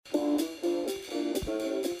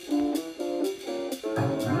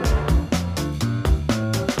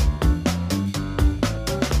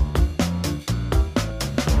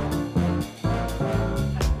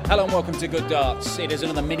welcome to Good Darts. It is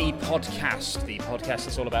another mini podcast, the podcast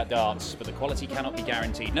that's all about darts, but the quality cannot be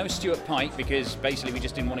guaranteed. No Stuart Pike, because basically we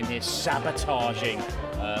just didn't want him here sabotaging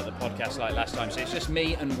the podcast like last time. So it's just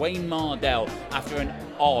me and Wayne Mardell after an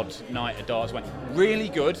odd night of darts. Went really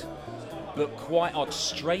good, but quite odd.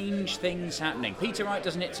 Strange things happening. Peter Wright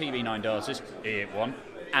doesn't hit TV9 darters. He hit one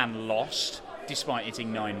and lost, despite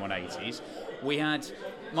hitting 9 180s. We had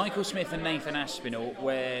Michael Smith and Nathan Aspinall,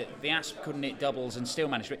 where the Asp couldn't hit doubles and still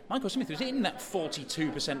managed to hit. Michael Smith was hitting that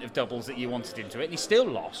 42% of doubles that you wanted him to hit, and he still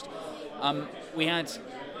lost. We had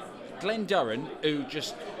Glenn Durran, who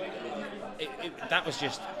just... that was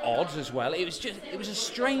just odd as well. It was a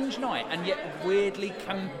strange night, and yet weirdly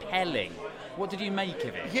compelling. What did you make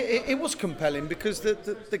of it? Yeah, it was compelling because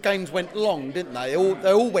the games went long, didn't they?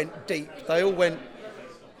 They all went deep. They all went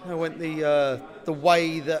the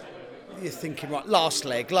way that you're thinking, right, last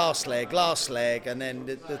leg, and then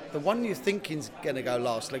the one you're thinking's going to go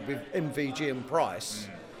last leg with MVG and Price.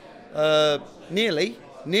 Nearly.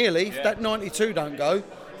 Yeah. If that 92 don't go,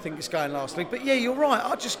 I think it's going last leg. But yeah, you're right.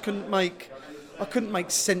 I just couldn't make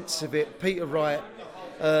sense of it. Peter Wright,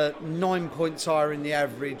 9 points higher in the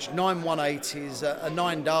average, 9 180s, a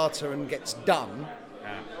 9 darter, and gets done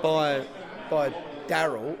by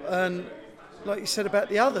Darryl. And like you said about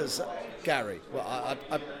the others, Gary. Well,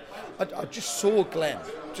 I just saw Glenn.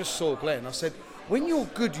 I said, when you're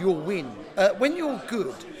good, you'll win. When you're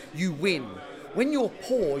good, you win. When you're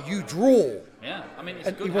poor, you draw. Yeah, I mean, it's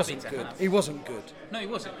a good habit to have. He wasn't good. No, he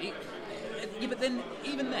wasn't. But then,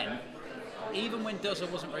 even when Duzzer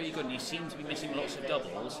wasn't very good and he seemed to be missing lots of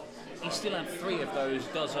doubles, he still had 3 of those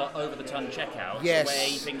Duzzer over-the-ton checkouts where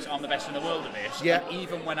he thinks, I'm the best in the world at this. Yeah. And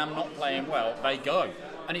even when I'm not playing well, they go.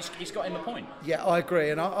 And he's got him a point. Yeah, I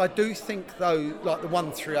agree. And I do think, though, like the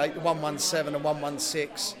 138, the 117 and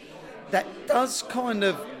 116, that does kind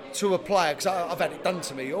of, to a player, because I've had it done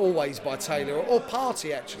to me, always by Taylor, or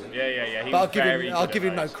Party, actually. Yeah. But I'll give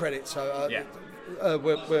him no credit, so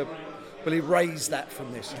we'll erase that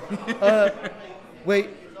from this. Where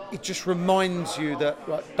it just reminds you that,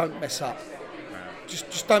 like, don't mess up.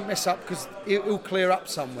 Just don't mess up, because it'll clear up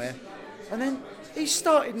somewhere. And then he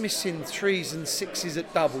started missing 3s and 6s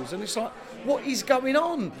at doubles, and it's like, what is going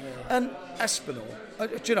on? Yeah. And Aspinall,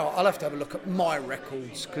 I'll have to have a look at my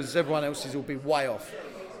records, because everyone else's will be way off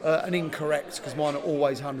and incorrect, because mine are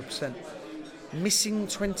always 100%. Missing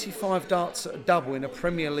 25 darts at a double in a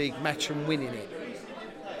Premier League match and winning it,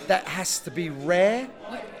 that has to be rare.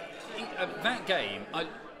 That game,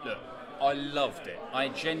 I loved it. I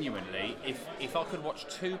genuinely, if I could watch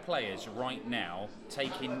 2 players right now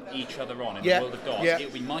taking each other on in the world of darts, it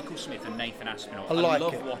would be Michael Smith and Nathan Aspinall. I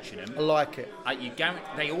love watching them. I like it.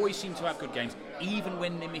 They always seem to have good games. Even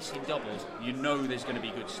when they're missing doubles, you know there's going to be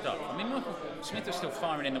good stuff. I mean, Michael Smith was still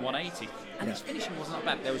firing in the 180, and his finishing wasn't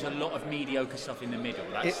that bad. There was a lot of mediocre stuff in the middle.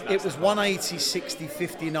 It was 180, 60,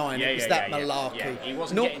 59. It was that malarkey. Yeah. He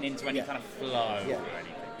wasn't getting into any kind of flow or anything.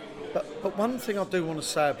 But one thing I do want to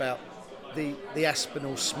say about the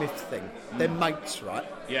Aspinall-Smith thing, they're mates, right?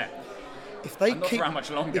 Yeah. If they not for how much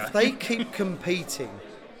longer. If they keep competing,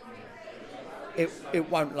 it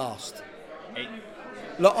won't last.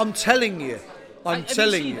 Look, I'm telling you.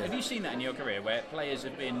 Have you seen that in your career, where players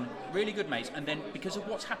have been really good mates, and then because of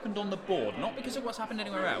what's happened on the board, not because of what's happened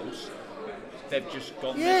anywhere else, they've just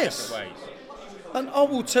gone their separate ways? And I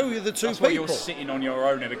will tell you the two That's people. That's why you're sitting on your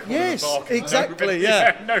own in a corner of the bar. Exactly,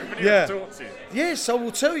 nobody to talk to. Yes, I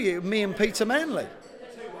will tell you, me and Peter Manley.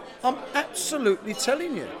 I'm absolutely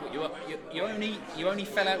telling you. You only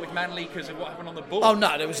fell out with Manley because of what happened on the board? Oh,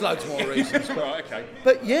 no, there was loads more reasons. Right, okay.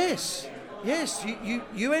 But yes,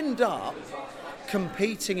 you end up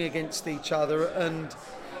competing against each other, and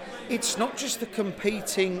it's not just the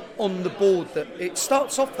competing on the board that it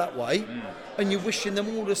starts off that way, and you're wishing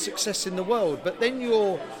them all the success in the world, but then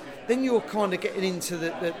you're kind of getting into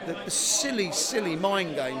the silly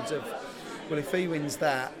mind games of, well, if he wins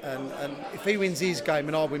that, and if he wins his game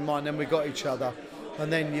and I win mine, then we got each other.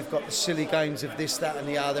 And then you've got the silly games of this, that and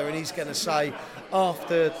the other, and he's going to say,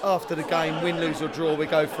 after the game, win, lose or draw, we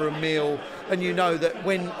go for a meal. And you know that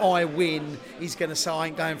when I win, he's going to say, I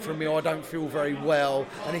ain't going for a meal, I don't feel very well.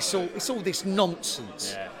 And it's all this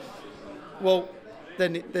nonsense. Yeah. Well,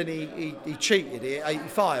 then he cheated here,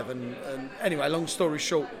 85. And anyway, long story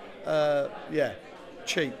short,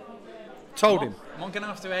 cheat. Told him. I'm going to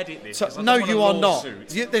have to edit this. No, you are not.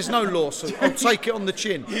 There's no lawsuit. I'll take it on the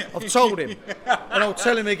chin. I've told him. And I'll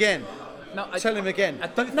tell him again. Tell him again. I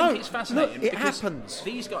don't think it's fascinating. Look, it happens.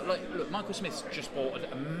 These guys, look, Michael Smith's just bought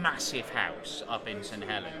a massive house up in St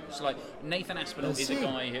Helens. Like, Nathan Aspinall is a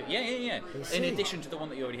guy who... Yeah. In addition to the one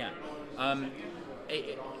that you already had.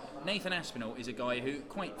 Nathan Aspinall is a guy who,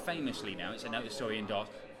 quite famously now, it's a noted story in darts,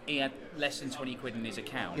 he had less than 20 quid in his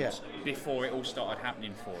account before it all started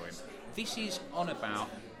happening for him. This is on about,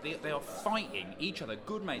 they are fighting each other,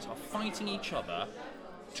 good mates are fighting each other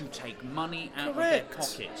to take money out of their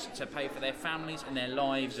pockets to pay for their families and their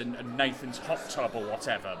lives and Nathan's hot tub or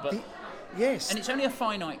whatever. But yes. And it's only a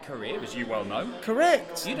finite career, as you well know.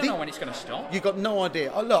 Correct. You don't know when it's going to stop. You've got no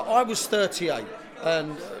idea. Look, I was 38,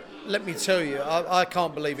 and let me tell you, I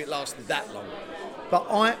can't believe it lasted that long. But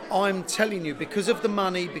I'm telling you, because of the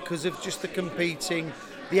money, because of just the competing,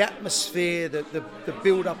 the atmosphere, the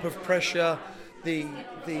build-up of pressure, the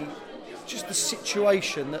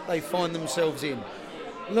situation that they find themselves in.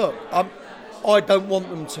 Look, I don't want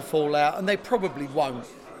them to fall out, and they probably won't.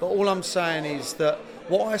 But all I'm saying is that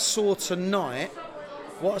what I saw tonight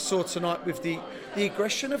with the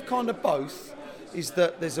aggression of kind of both, is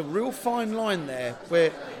that there's a real fine line there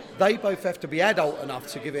where they both have to be adult enough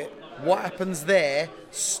to give it. What happens there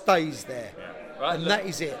stays there. Yeah. Right, and look, that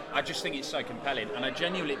is it. I just think it's so compelling, and I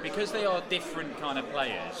genuinely, because they are different kind of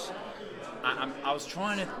players, I was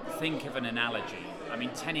trying to think of an analogy. I mean,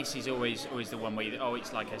 tennis is always the one where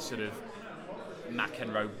it's like a sort of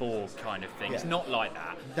McEnroe Borg kind of thing. Yeah. It's not like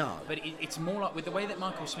that. No. But it's more like, with the way that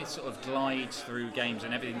Michael Smith sort of glides through games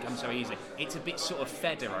and everything comes so easily, it's a bit sort of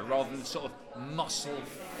Federer rather than the sort of muscle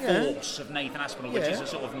force of Nathan Aspinall, which is a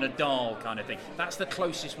sort of Nadal kind of thing. That's the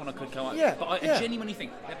closest one I could come up with. But I genuinely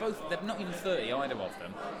think they're not even 30, either of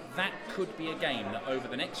them. That could be a game that over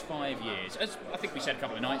the next 5 years, as I think we said a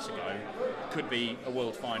couple of nights ago, could be a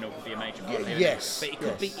world final, could be a major final. Yes. But it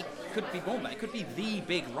could be more than that. It could be the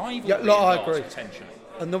big rivalry. Yeah, I agree. Potentially.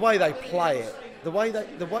 And the way they play it, the way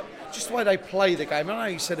they play the game. I know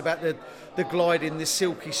you said about the gliding, the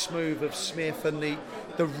silky smooth of Smith, and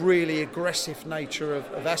the really aggressive nature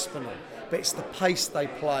of Aspinall. But it's the pace they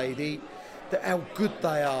play, how good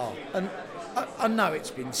they are. And I know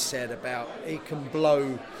it's been said about he can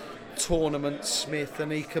blow tournament Smith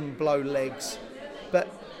and he can blow legs, but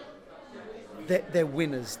they're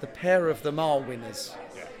winners. The pair of them are winners.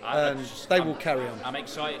 And they will carry on. I'm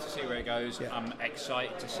excited to see where it goes. Yeah. I'm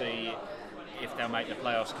excited to see if they'll make the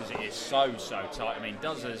playoffs, because it is so tight. I mean,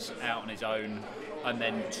 Dozzer's out on his own, and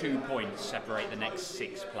then 2 points separate the next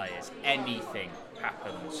 6 players. Anything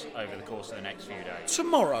happens over the course of the next few days.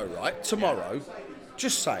 Tomorrow,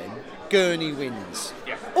 just saying, Gurney wins.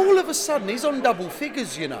 Yeah. All of a sudden, he's on double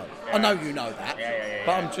figures, you know. Yeah. I know you know that.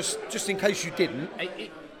 But I'm just in case you didn't.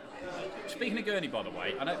 Speaking of Gurney, by the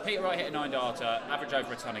way, I know Peter Wright hit a 9-darter, average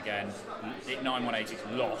over a ton again, hit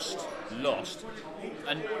 9-180s, lost.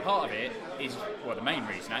 And part of it is, well, the main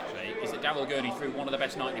reason actually, is that Darryl Gurney threw one of the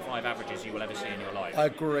best 95 averages you will ever see in your life. I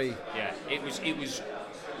agree. Yeah, it was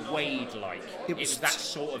Wade-like. It was that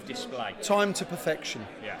sort of display. Time to perfection.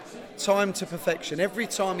 Yeah. Time to perfection. Every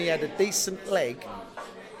time he had a decent leg,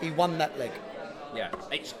 he won that leg. Yeah,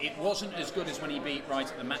 it wasn't as good as when he beat Wright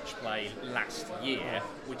at the match play last year,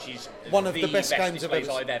 which is one of the best games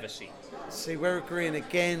I've ever seen. See, we're agreeing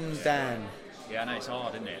again, Dan. Yeah, I know, it's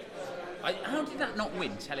hard, isn't it? How did that not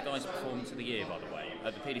win televised performance of the year, by the way,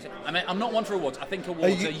 at the PDC? I mean, I'm not one for awards. I think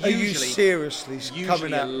awards are you seriously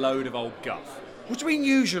coming a out? Load of old guff. What do you mean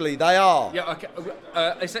usually? They are. Yeah, okay.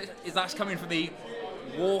 Is that coming from the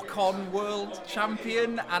walk-on world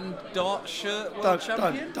champion and dart shirt world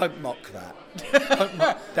champion? Don't mock that.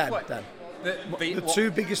 Don't mock Dan. The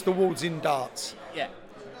two biggest awards in darts. Yeah.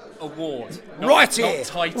 Award. Right here. Not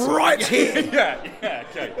title. Right here. Yeah,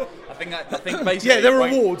 okay. I think basically. They're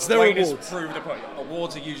awards. They're Wayne awards. Has proved the point.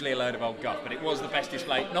 Awards are usually a load of old guff, but it was the best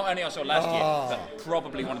display. Not only I saw last year, but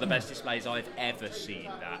probably one of the best displays I've ever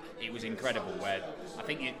seen. That it was incredible. Where I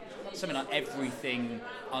think something like everything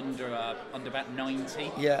under about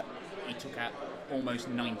 90. Yeah. He took out almost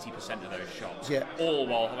 90% of those shots. Yeah. All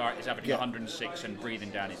while he's averaging 106 and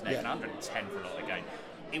breathing down his neck, and 110 for a lot of the game.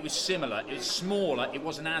 It was similar. It was smaller. It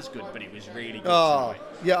wasn't as good, but it was really good.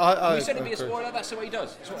 Yeah, we said it'd be a spoiler. That's what he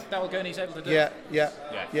does. That's what Darryl Gurney's able to do. Yeah.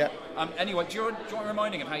 Anyway, do you want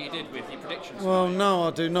reminding of how you did with your predictions? Well, no,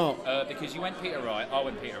 I do not. Because you went Peter Wright. I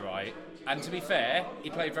went Peter Wright. And to be fair, he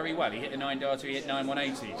played very well. He hit a 9-darter. He hit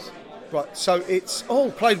 9-180s. Right, so it's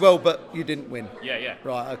played well, but you didn't win. Yeah.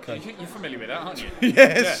 Right, okay. You're familiar with that, aren't you?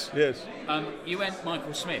 Yes. You went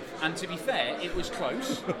Michael Smith, and to be fair, it was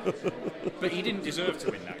close, but he didn't deserve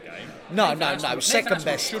to win that game. No. Second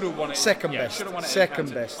best. Should have won it. Second best. Should have won it.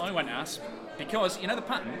 Second best. I went Asp because you know the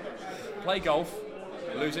pattern: play golf,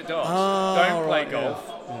 lose at darts. Don't play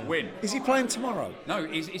golf, win. Is he playing tomorrow? No,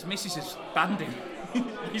 his missus is banned him.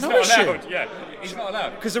 He's not allowed. Yeah, he's not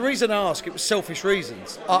allowed. Because the reason I ask, it was selfish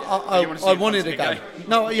reasons. I wanted a game.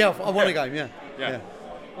 No, I want a game. Yeah.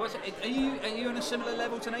 Are you on a similar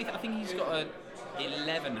level to Nathan? I think he's got a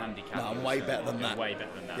 11 handicap. No, I'm way better than that. Way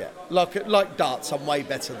better than that. Yeah, like darts, I'm way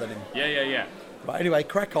better than him. Yeah. Right, anyway,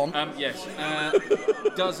 crack on. Yes.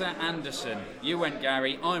 Duzza Anderson. You went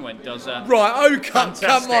Gary, I went Duzza. Right, okay,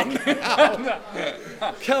 come on now.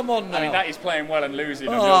 Come on now. I mean, that is playing well and losing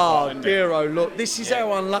on your part, isn't it? Dear, look, this is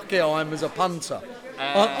how unlucky I am as a punter.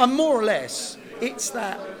 I'm more or less, it's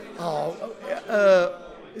that,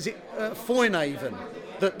 is it Foynhaven,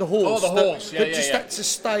 the horse? Oh, the horse, that just had to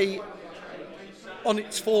stay on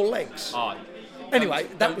its four legs. Oh, anyway,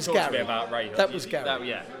 that was Gary. Gary. To me about Ray. That was Gary.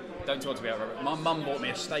 Yeah. Don't talk to me about it. My mum bought me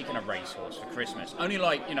a steak and a racehorse for Christmas. Only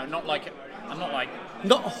like, not like, I'm not like...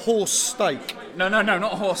 Not a horse steak. No, not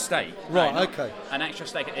a horse steak. Right, no, okay. An extra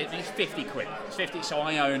steak. It's 50 quid. It's 50, so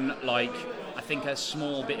I own like, I think a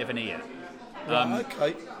small bit of an ear. Right,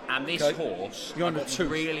 okay. And this horse, You're I got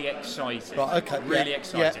really excited. Right, okay. Really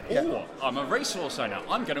excited. Yeah. Oh, I'm a racehorse owner.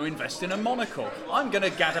 I'm going to invest in a monocle. I'm going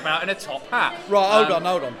to gad about in a top hat. Right,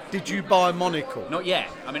 hold on. Did you buy a monocle? Not yet.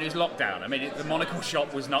 I mean, it was lockdown. I mean, the monocle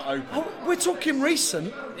shop was not open. Oh, we're talking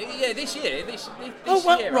recent. Yeah, this year. This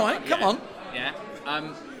year. Right, come on. Yeah.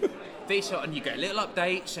 And you get little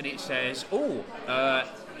updates, and it says,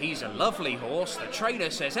 he's a lovely horse. The trainer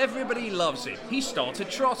says everybody loves him. He started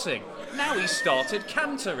trotting. Now he's started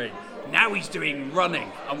cantering. Now he's doing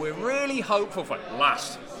running. And we're really hopeful for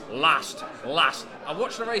last. I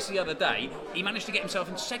watched the race the other day. He managed to get himself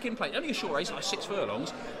in second place. Only a short race, like 6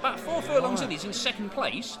 furlongs. About 4 furlongs in, he's in second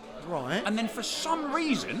place. Right. And then for some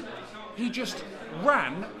reason, he just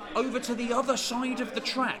ran over to the other side of the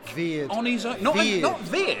track. Veered. On his own. Not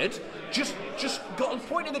veered, just got a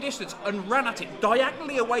point in the distance and ran at it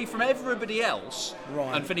diagonally away from everybody else.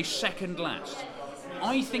 Right. And finished second last.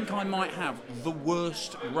 I think I might have the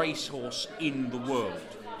worst racehorse in the world.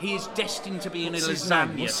 He is destined to be in a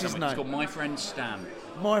lasagna somewhere. It's called My Friend Stan.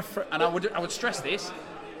 And I would stress this.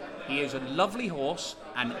 He is a lovely horse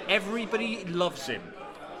and everybody loves him.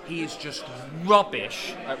 He is just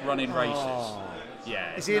rubbish at running races.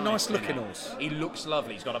 Yeah. Is he a nice looking horse? He looks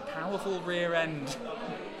lovely. He's got a powerful rear end.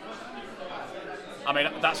 I mean,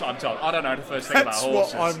 that's what I'm told. I don't know the first thing about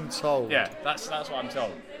horses. That's what I'm told. Yeah, that's what I'm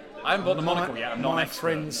told. I haven't bought the monocle yet. I'm not My an expert.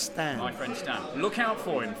 Friend Stan. My Friend Stan. Look out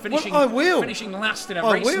for him. Finishing last in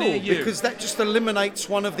a race near you. Because that just eliminates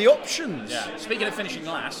one of the options. Yeah. Speaking of finishing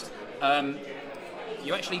last,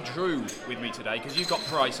 you actually drew with me today because you got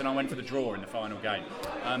Price and I went for the draw in the final game.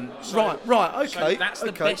 Right. Okay. So that's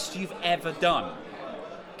the best you've ever done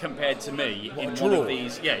compared to me in draw? One of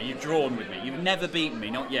these. Yeah, you've drawn with me. You've never beaten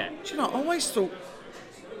me, not yet. Do you know? I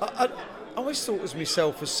always thought as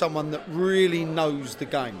myself as someone that really knows the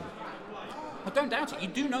game. I don't doubt it. You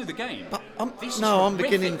do know the game. But I'm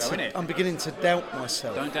beginning to doubt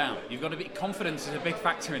myself. Don't doubt. You've got to be confidence is a big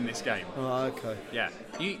factor in this game. Oh, okay. Yeah.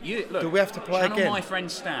 You look. Do we have to play channel again? My Friend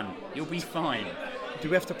Stan. You'll be fine. Do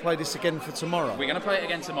we have to play this again for tomorrow? We're going to play it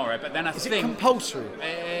again tomorrow, but then Is it compulsory?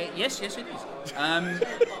 Yes, it is.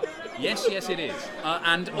 Yes, it is.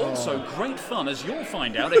 And also great fun, as you'll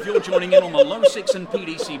find out if you're joining in on the Low 6 and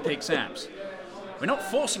PDC Picks apps. We're not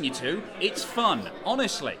forcing you to. It's fun,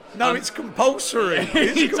 honestly. No, it's compulsory.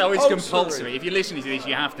 It's always compulsory. If you're listening to this,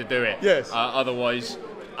 you have to do it. Yes. Otherwise,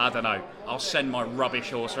 I don't know. I'll send my rubbish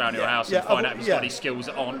horse around your house and find out if he's got any skills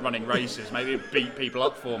that aren't running races. Maybe he'll beat people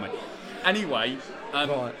up for me. Anyway,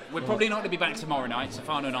 we're probably not going to be back tomorrow night. It's the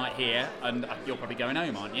final night here, and you're probably going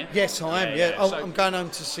home, aren't you? Yes, I am. Yeah. I'm going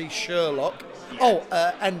home to see Sherlock.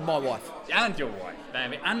 Yeah. And my wife. And your wife.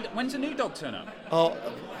 And when's the new dog turn up?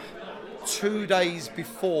 2 days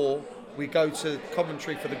before we go to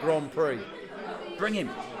Coventry for the Grand Prix. Bring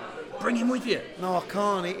him with you. No, I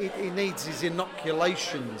can't. He needs his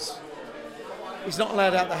inoculations. He's not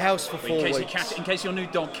allowed out the house for 4 weeks. In case your new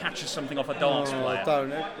dog catches something off a darts player.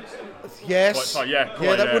 Don't. Yes.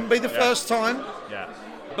 That wouldn't be the first time. Yeah.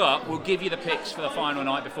 But we'll give you the picks for the final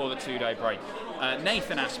night before the 2-day break.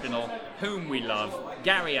 Nathan Aspinall, whom we love,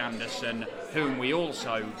 Gary Anderson, whom we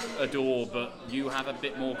also adore, but you have a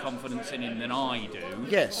bit more confidence in him than I do.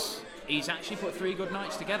 Yes. He's actually put 3 good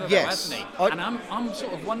nights together, yes. though, hasn't he? And I'm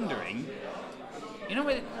sort of wondering,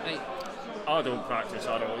 I don't practice,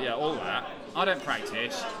 all that. I don't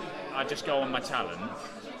practice, I just go on my talent.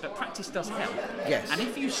 But practice does help. Yes. And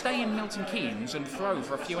if you stay in Milton Keynes and throw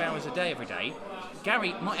for a few hours a day every day,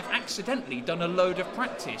 Gary might have accidentally done a load of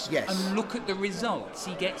practice. Yes. And look at the results.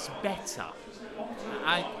 He gets better.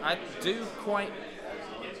 I do quite...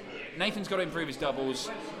 Nathan's got to improve his doubles.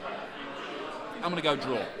 I'm going to go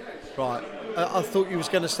draw. Right. I thought you was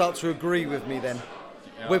going to start to agree with me then.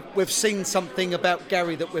 we've seen something about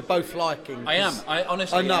Gary that we're both liking. I am.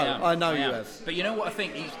 I know you have. But you know what I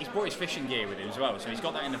think? He's brought his fishing gear with him as well, so he's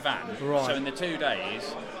got that in the van. Right. So in the 2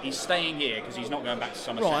 days, he's staying here because he's not going back to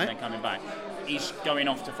Somerset and then coming back. He's going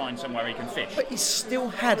off to find somewhere he can fish. But he's still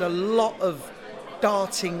had a lot of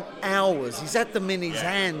darting hours. He's had them in his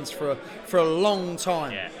hands for a long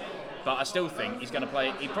time. Yeah. But I still think he's going to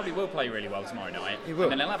play. He probably will play really well tomorrow night. He will.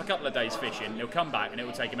 And then he'll have a couple of days fishing. He'll come back, and it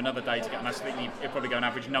will take him another day to get. And I think he'll probably go and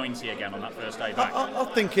average 90 again on that first day back. I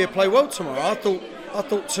think he'll play well tomorrow. I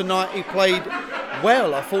thought tonight he played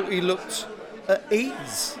well. I thought he looked at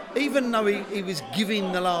ease, even though he was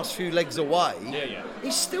giving the last few legs away. Yeah. He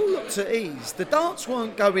still looked at ease. The darts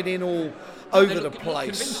weren't going in all over the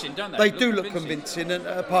place. Convincing, don't they do look convincing, and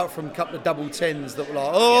apart from a couple of double tens that were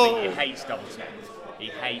like, he hates double tens. He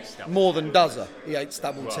hates double. More than does he? He hates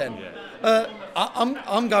double 10. Yeah.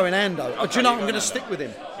 I'm going Ando. Do you know I'm going to stick with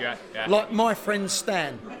him? Yeah. Like my friend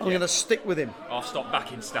Stan, I'm going to stick with him. I'll stop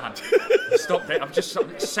backing Stan. Stop it. I'm just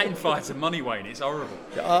setting fire to money, Wayne. It's horrible.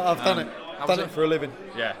 Yeah, I've done it. Done it for a living.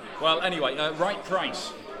 Yeah. Well, anyway, right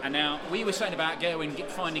price. And now we were saying about Gerwin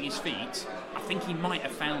finding his feet. I think he might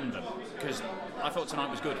have found them because I thought tonight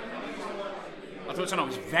was good. I thought tonight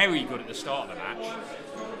was very good at the start of the match.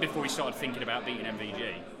 Before we started thinking about beating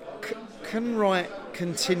MVG. Can Wright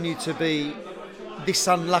continue to be this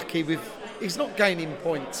unlucky with... He's not gaining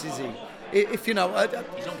points, is he? If you know...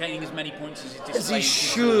 he's not gaining as many points as he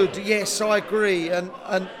should. Yes, I agree. And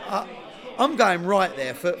I'm going right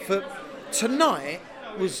there. For tonight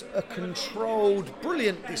was a controlled,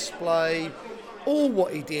 brilliant display. All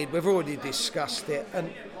what he did, we've already discussed it,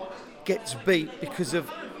 and gets beat because of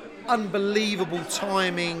unbelievable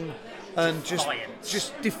timing... And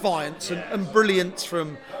just defiance and brilliance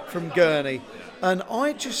from Gurney. And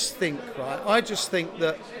I just think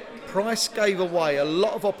that Price gave away a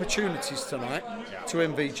lot of opportunities tonight to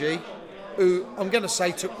MVG, who I'm going to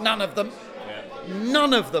say took none of them. Yeah.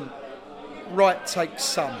 None of them. Wright takes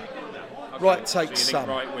some. Okay. Wright takes some.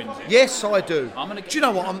 Wright wins it? Yes, I do. Do you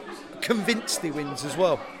know what? I'm convinced he wins as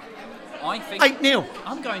well. I think 8-0.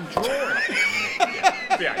 I'm going draw.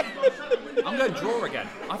 I'm going draw again.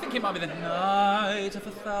 I think it might be the night of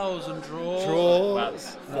 1,000 draws.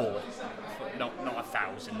 Draws. Well, 4. Not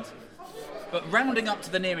 1,000. But rounding up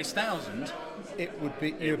to the nearest 1,000. You'd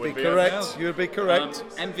be correct. You'd be correct.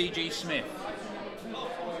 MVG Smith.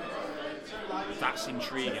 That's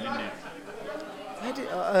intriguing, isn't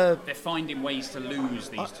it? They're finding ways to lose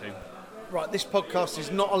these two. Right, this podcast is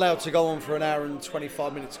not allowed to go on for an hour and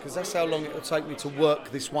 25 minutes because that's how long it will take me to work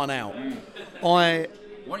this one out. Why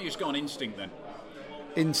don't you just go on instinct then?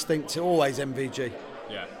 Instinct, always MVG.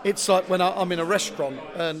 Yeah. It's like when I'm in a restaurant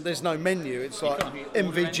and there's no menu, it's like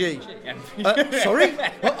MVG. Sorry?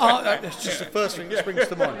 It's just the first thing that springs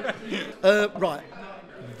to mind. Right,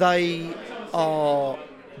 they are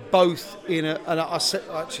both in a, and I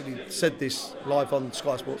actually said this live on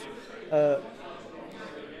Sky Sports.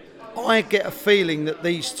 I get a feeling that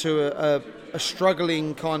these two are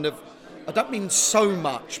struggling kind of, I don't mean so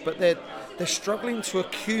much, but they're struggling to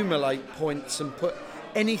accumulate points and put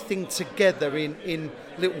anything together in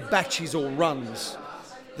little batches or runs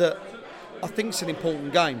that I think it's an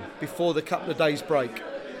important game before the couple of days break.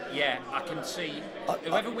 Yeah, I can see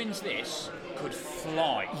whoever wins this could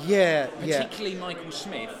fly. Yeah, Particularly Michael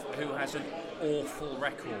Smith, who has an awful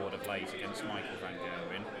record of late against Michael van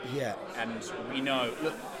Gerwen. Yeah. And we know,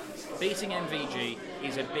 look, beating MVG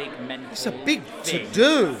is a big mental It's a big thing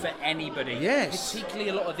to-do for anybody. Yes. Particularly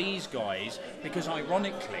a lot of these guys, because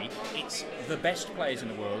ironically, it's the best players in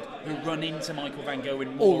the world who run into Michael van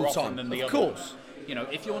Gerwen more often than the others. Of course. You know,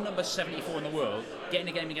 if you're number 74 in the world, getting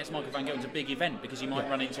a game against Michael van Gerwen's a big event because you might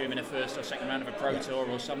run into him in a first or second round of a Pro Tour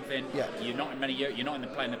or something. Yeah. You're not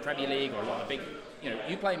playing the Premier League or a lot of big. You know,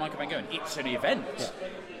 you play Michael van Gerwen, it's an event. Yeah.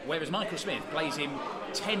 Whereas Michael Smith plays him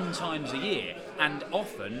 10 times a year, and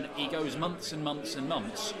often he goes months and months and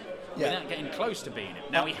months without getting close to beating him.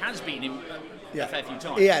 Now he has beaten him a fair few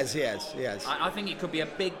times. He has. I think it could be a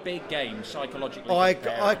big game psychologically.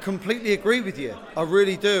 I completely agree with you. I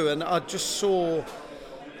really do, and I just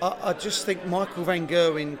think Michael van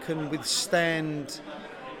Gerwen can withstand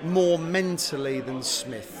more mentally than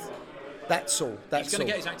Smith. That's all. He's going to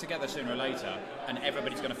get his act together sooner or later, and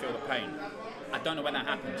everybody's going to feel the pain. I don't know when that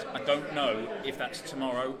happens. I don't know if that's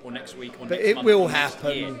tomorrow or next week or next month. But it will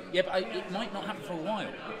happen. Yeah, but it might not happen for a while.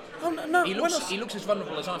 Oh, no. He looks as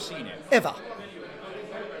vulnerable as I've seen him. Ever.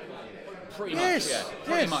 Pretty much, yeah.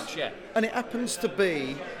 Pretty much, yeah. And it happens to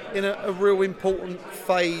be in a real important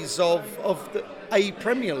phase of the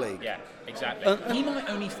Premier League. Yeah. Exactly. He might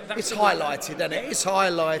only. It's highlighted, isn't it? It's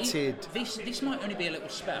highlighted. This might only be a little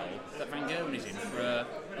spell that Van Gerwen is in for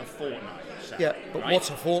a fortnight. So, Yeah, but right? what's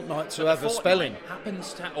a fortnight to have a spelling?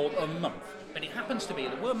 Happens to, or a month. But it happens to be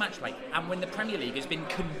the World Match Play, and when the Premier League has been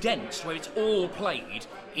condensed, where it's all played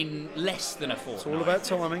in less than a fortnight. It's all about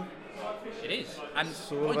timing. It is. And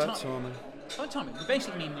It's all about timing. by timing, we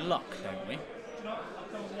basically mean luck, don't we?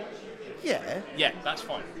 Yeah. Yeah, that's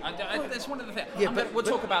fine. That's one of the things. Yeah, We'll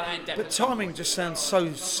talk about that in depth. But timing just sounds so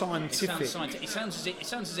It scientific.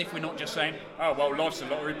 sounds as if we're not just saying, oh, well, life's a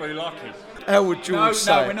lottery, be lucky. How would George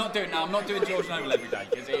say? No, we're not doing. No, I'm not doing George Noble every day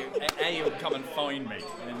because he'll come and find me.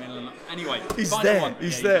 Anyway, He's final there. one.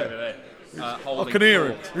 He's Yeah, there. over I can hear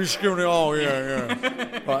him. He's going, oh,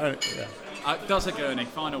 yeah. Right, yeah. Does a Gurney,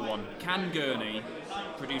 final one. Can Gurney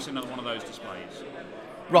produce another one of those displays?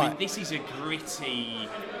 Right. I mean, this is a gritty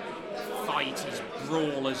fighters,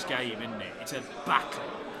 brawlers game, isn't it? It's a battle.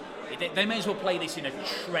 They may as well play this in a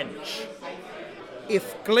trench.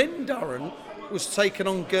 If Glenn Durrant was taken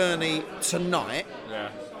on Gurney tonight,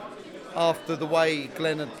 after the way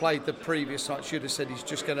Glenn had played the previous night, you'd have said he's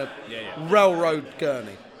just going to railroad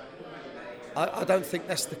Gurney. I don't think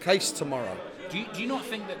that's the case tomorrow. Do you not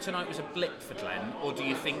think that tonight was a blip for Glenn, or do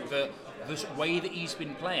you think that the way that he's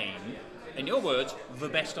been playing, in your words, the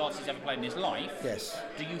best darts he's ever played in his life? Yes.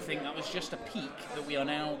 Do you think that was just a peak that we are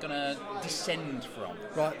now going to descend from?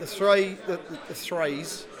 Right, the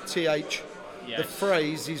phrase, TH, Yes. the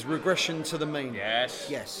phrase is regression to the mean. Yes.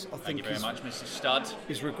 Yes, I Thank think you very much, Mr. Stud.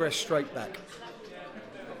 he's regressed straight back.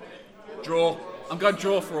 Draw. I'm going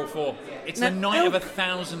draw for all four. It's Now, the night of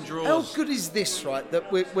 1,000 draws. How good is this, right,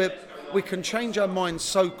 that we can change our minds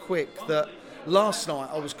so quick that last night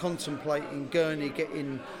I was contemplating Gurney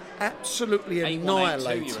getting absolutely 8-1, 8-2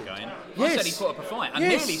 annihilated. you were going. Yes. I said he put up a fight. I Yes.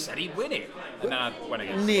 nearly said he'd win it. And then I went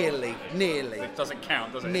against Nearly. It doesn't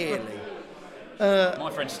count, does it? Nearly.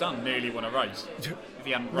 My friend Stan nearly won a race. If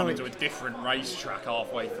he hadn't run No, into a different racetrack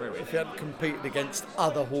halfway through it. If he hadn't competed against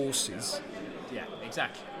other horses. Yeah,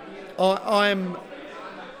 exactly. I'm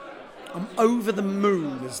over the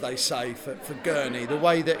moon, as they say, for Gurney, the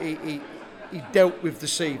way that he dealt with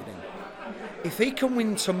this evening. If he can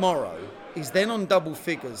win tomorrow, he's then on double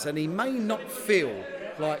figures, and he may not feel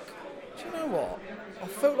like, do you know what? I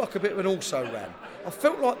felt like a bit of an also-ran. I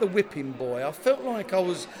felt like the whipping boy. I felt like I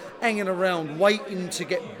was hanging around waiting to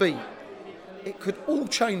get beat. It could all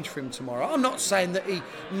change for him tomorrow. I'm not saying that he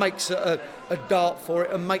makes a dart for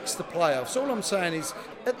it and makes the playoffs. All I'm saying is,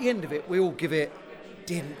 at the end of it, we all give it,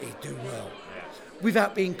 didn't he do well?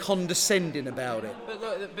 Without being condescending about it.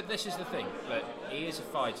 But this is the thing. Look, he is a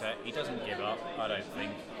fighter. He doesn't give up, I don't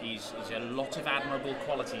think. He's a lot of admirable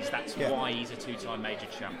qualities. That's why he's a two-time major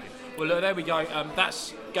champion. Well, look, there we go.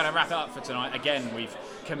 That's going to wrap it up for tonight. Again, we've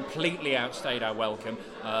completely outstayed our welcome.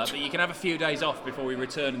 But you can have a few days off before we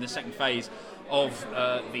return in the second phase of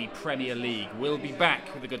the Premier League. We'll be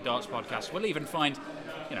back with the Good Darts podcast. We'll even find,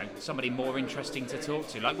 somebody more interesting to talk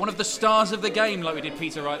to, like one of the stars of the game, like we did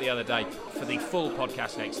Peter Wright the other day, for the full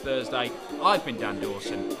podcast next Thursday. I've been Dan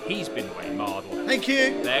Dawson. He's been Wayne Mardle. Thank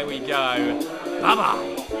you. There we go.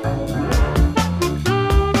 Bye-bye.